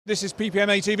This is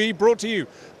PPMA TV, brought to you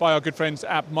by our good friends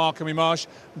at Markham Marsh.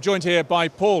 I'm joined here by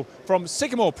Paul from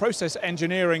Sycamore Process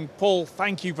Engineering. Paul,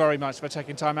 thank you very much for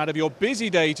taking time out of your busy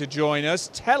day to join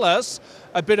us. Tell us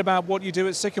a bit about what you do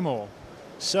at Sycamore.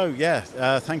 So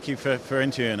thank you for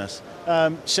interviewing us.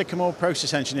 Sycamore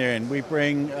Process Engineering, we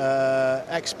bring we're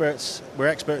experts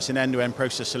in end-to-end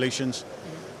process solutions,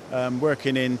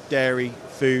 working in dairy,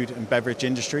 food and beverage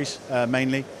industries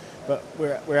mainly. But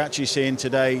we're actually seeing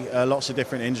today lots of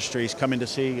different industries coming to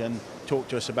see and talk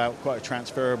to us about quite a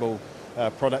transferable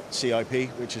product,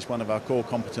 CIP, which is one of our core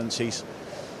competencies.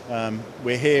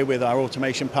 We're here with our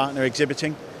automation partner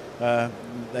exhibiting.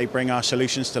 They bring our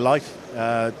solutions to life,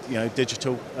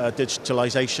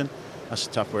 digitalization. That's a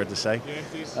tough word to say.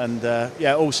 Yeah, and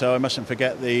also I mustn't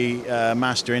forget the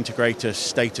master integrator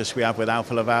status we have with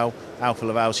Alfa Laval. Alfa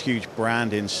Laval's huge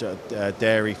brand in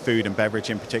dairy, food and beverage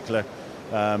in particular.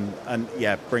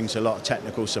 Brings a lot of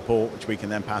technical support which we can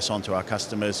then pass on to our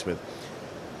customers with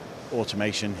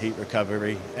automation, heat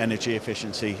recovery, energy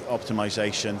efficiency,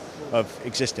 optimization of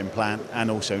existing plant and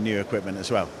also new equipment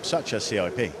as well, such as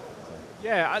CIP.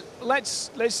 Yeah,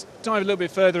 let's dive a little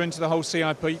bit further into the whole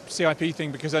CIP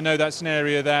thing, because I know that's an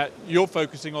area that you're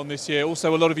focusing on this year.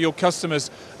 Also, a lot of your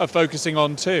customers are focusing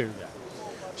on too. Yeah.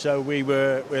 So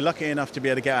we're lucky enough to be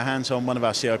able to get our hands on one of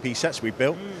our CIP sets we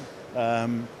built.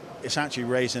 It's actually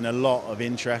raising a lot of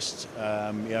interest.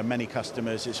 Many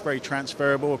customers, it's very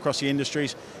transferable across the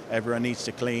industries. Everyone needs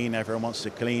to clean, everyone wants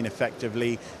to clean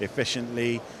effectively,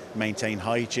 efficiently, maintain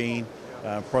hygiene,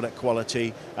 product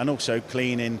quality, and also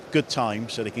clean in good time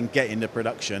so they can get into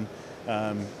production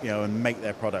and make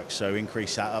their products, so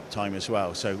increase that uptime as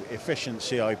well. So efficient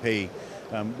CIP,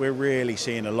 we're really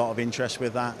seeing a lot of interest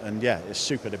with that, and it's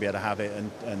super to be able to have it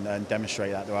and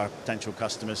demonstrate that to our potential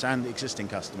customers and existing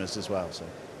customers as well. So.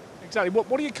 Exactly.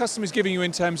 What are your customers giving you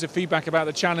in terms of feedback about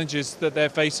the challenges that they're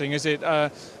facing? Is it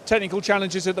technical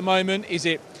challenges at the moment? Is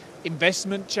it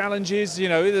investment challenges?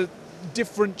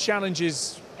 Different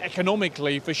challenges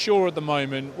economically for sure at the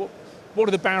moment. What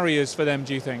are the barriers for them,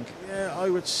 do you think? Yeah, I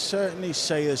would certainly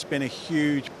say there's been a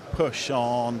huge push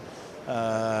on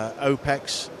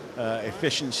OPEX,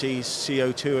 efficiencies,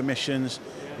 CO2 emissions.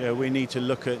 We need to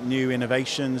look at new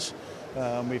innovations.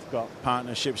 We've got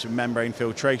partnerships with membrane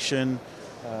filtration.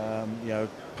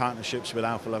 Partnerships with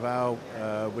Alfa Laval,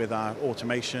 with our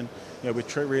automation.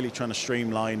 We're really trying to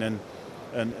streamline and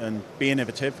be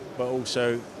innovative, but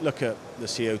also look at the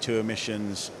CO2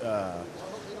 emissions,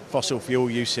 fossil fuel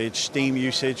usage, steam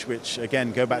usage, which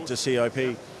again go back to CIP.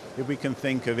 If we can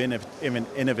think of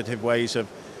innovative ways of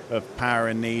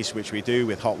powering these, which we do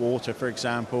with hot water, for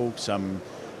example, some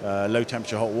low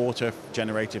temperature hot water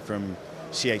generated from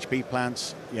CHP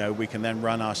plants, we can then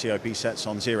run our CIP sets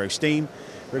on zero steam,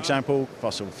 for example,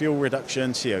 fossil fuel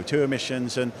reduction, CO2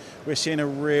 emissions, and we're seeing a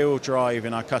real drive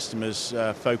in our customers'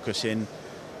 focus in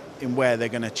where they're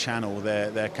going to channel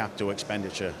their capital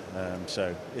expenditure.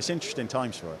 So it's interesting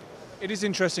times for it. It is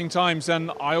interesting times,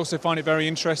 and I also find it very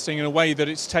interesting in a way that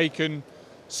it's taken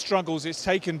struggles, it's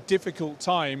taken difficult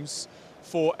times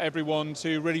for everyone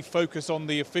to really focus on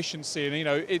the efficiency, and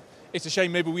it's a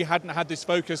shame maybe we hadn't had this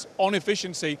focus on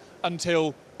efficiency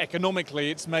until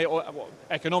economically,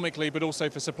 but also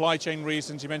for supply chain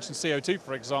reasons. You mentioned CO2,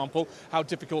 for example, how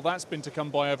difficult that's been to come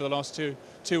by over the last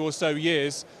two or so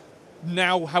years.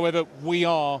 Now, however, we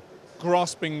are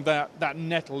grasping that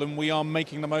nettle, and we are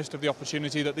making the most of the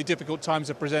opportunity that the difficult times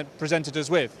have presented us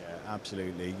with. Yeah,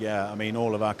 absolutely. Yeah, I mean,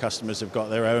 all of our customers have got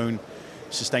their own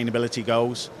sustainability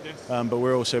goals, yes. But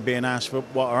we're also being asked for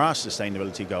what are our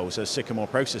sustainability goals as Sycamore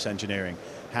Process Engineering.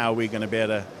 How are we going to be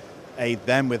able to aid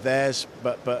them with theirs?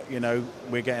 But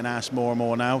we're getting asked more and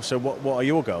more now. So what are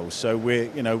your goals? So we're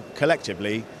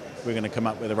collectively we're going to come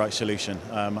up with the right solution.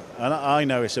 And I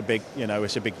know it's a big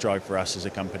drive for us as a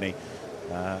company,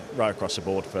 right across the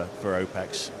board for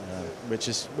OPEX, which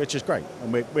is great,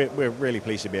 and we're really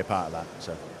pleased to be a part of that.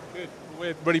 So.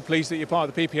 We're really pleased that you're part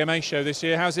of the PPMA show this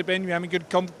year. How's it been? You having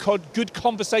good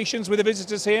conversations with the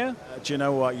visitors here? Do you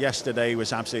know what? Yesterday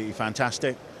was absolutely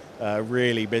fantastic.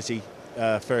 Really busy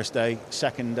first day.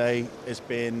 Second day has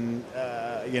been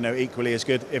equally as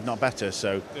good, if not better.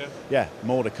 So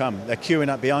more to come. They're queuing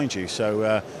up behind you,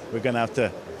 so we're going to have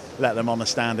to let them on the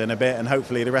stand in a bit, and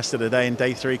hopefully the rest of the day and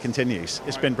day 3 continues.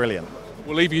 It's been brilliant.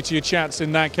 We'll leave you to your chats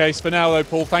in that case. For now though,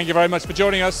 Paul, thank you very much for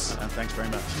joining us. And thanks very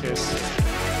much.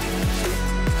 Cheers.